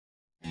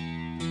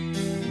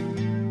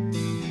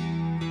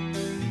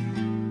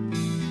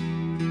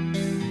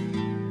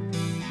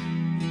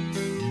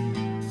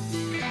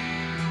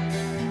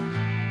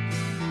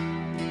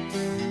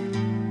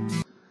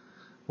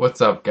What's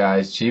up,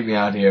 guys? Cheat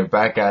out here,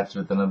 back at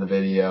you with another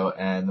video.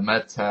 And the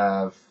Mets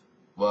have,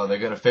 well, they're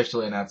going to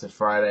officially announce it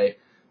Friday,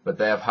 but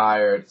they have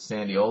hired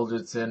Sandy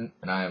Alderson,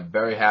 and I am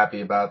very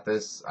happy about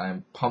this. I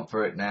am pumped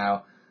for it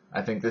now.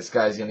 I think this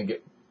guy's going to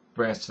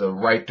bring us to the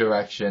right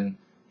direction.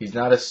 He's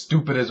not as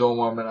stupid as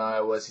Omar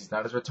Minaya was. He's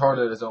not as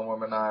retarded as Omar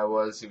Minaya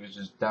was. He was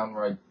just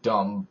downright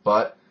dumb.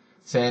 But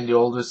Sandy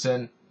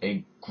Alderson,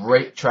 a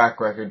great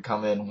track record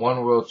coming,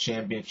 one world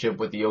championship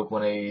with the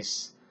Oakland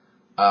A's.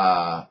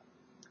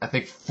 I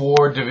think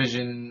 4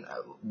 division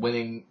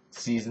winning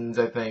seasons,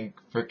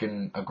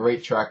 freaking a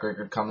great track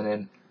record coming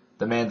in.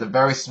 The man's a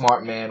very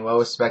smart man, well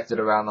respected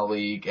around the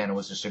league, and it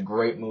was just a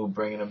great move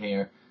bringing him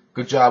here.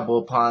 Good job,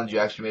 Will Pons. You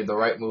actually made the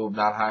right move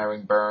not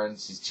hiring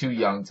Burns. He's too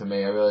young to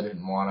me. I really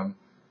didn't want him.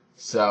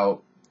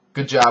 So,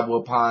 good job,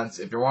 Will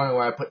Pons. If you're wondering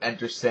why I put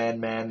Enter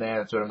Sandman there,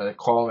 that's what I'm going to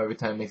call him every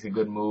time he makes a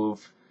good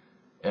move.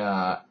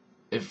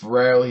 If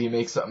rarely he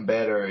makes something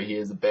bad or he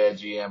is a bad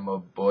GM, oh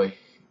boy,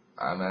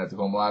 I'm going to have to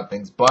call him a lot of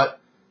things. But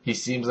he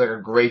seems like a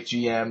great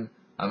GM.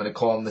 I'm going to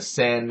call him the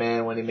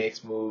Sandman when he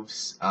makes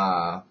moves.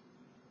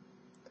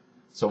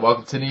 So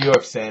welcome to New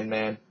York,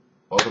 Sandman.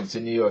 Welcome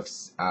to New York,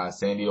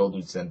 Sandy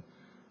Alderson.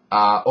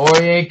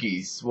 Or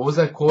Yankees. What was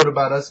that quote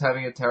about us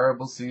having a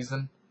terrible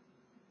season?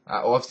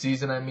 Off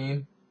season, I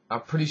mean.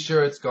 I'm pretty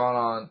sure it's gone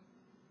on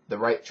the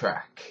right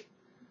track.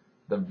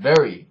 The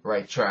very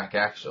right track,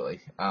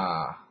 actually.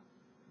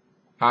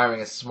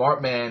 Hiring a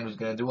smart man who's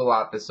going to do a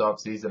lot this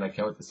off season. I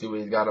can't wait to see what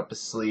he's got up his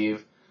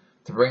sleeve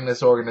to bring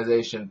this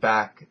organization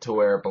back to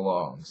where it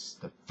belongs.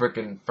 The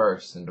frickin'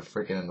 first and the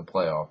frickin' in the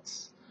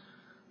playoffs.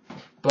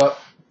 But,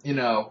 you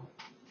know,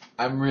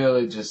 I'm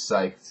really just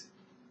psyched.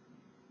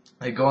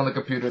 I go on the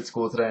computer at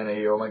school today and I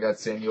hear, oh my god,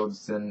 Sandy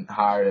Alderson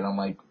hired, and I'm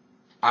like,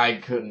 I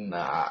couldn't,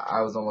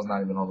 I was almost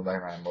not even holding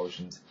back my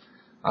emotions.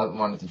 I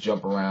wanted to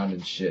jump around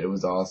and shit. It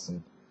was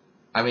awesome.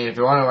 I mean, if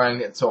you're running around and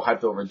getting so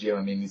hyped over Jim,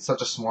 I mean, he's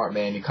such a smart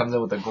man. He comes in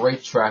with a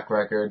great track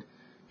record.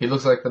 He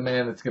looks like the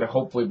man that's going to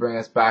hopefully bring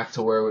us back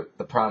to where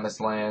the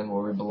promised land,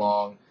 where we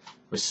belong,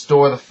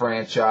 restore the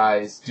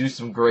franchise, do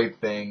some great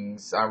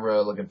things. I'm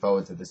really looking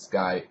forward to this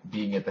guy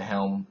being at the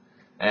helm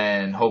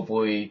and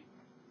hopefully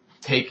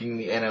taking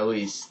the NL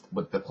East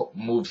with the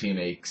moves he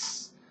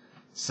makes.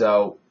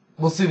 So,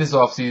 we'll see this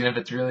offseason if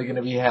it's really going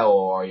to be hell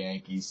or our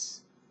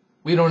Yankees.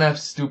 We don't have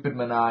stupid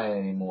Minaya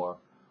anymore.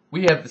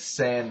 We have the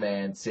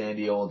Sandman,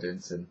 Sandy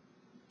Alderson.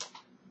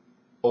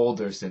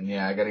 Alderson,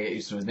 yeah, I gotta get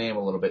used to his name a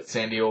little bit.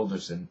 Sandy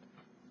Alderson.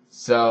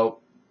 So,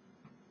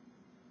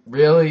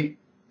 really,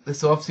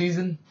 this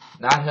offseason,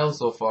 not hell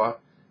so far.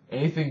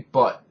 Anything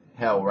but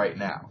hell right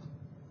now.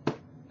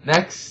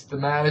 Next, the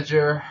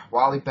manager,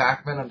 Wally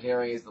Backman, I'm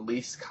hearing is the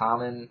least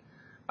common.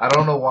 I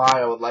don't know why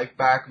I would like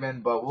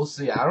Backman, but we'll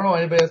see. I don't know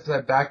anybody else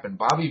besides Backman.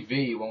 Bobby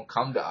V won't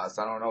come to us.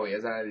 I don't know. He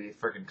hasn't had any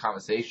freaking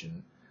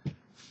conversation.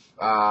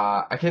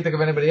 I can't think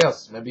of anybody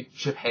else. Maybe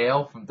Chip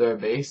Hale from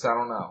third base. I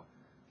don't know.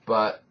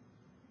 But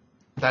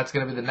that's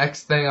going to be the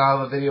next thing I'll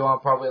have a video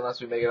on probably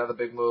unless we make another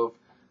big move.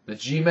 The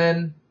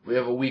G-Men, we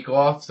have a week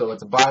off, so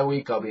it's a bye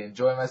week. I'll be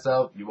enjoying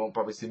myself. You won't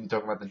probably see me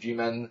talking about the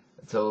G-Men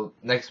until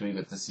next week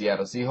with the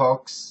Seattle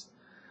Seahawks.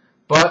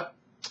 But,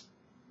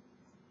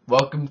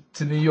 welcome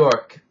to New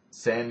York.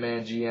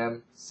 Sandman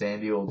GM,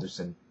 Sandy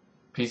Alderson.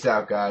 Peace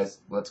out, guys.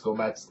 Let's go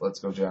Mets. Let's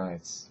go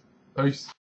Giants. Peace.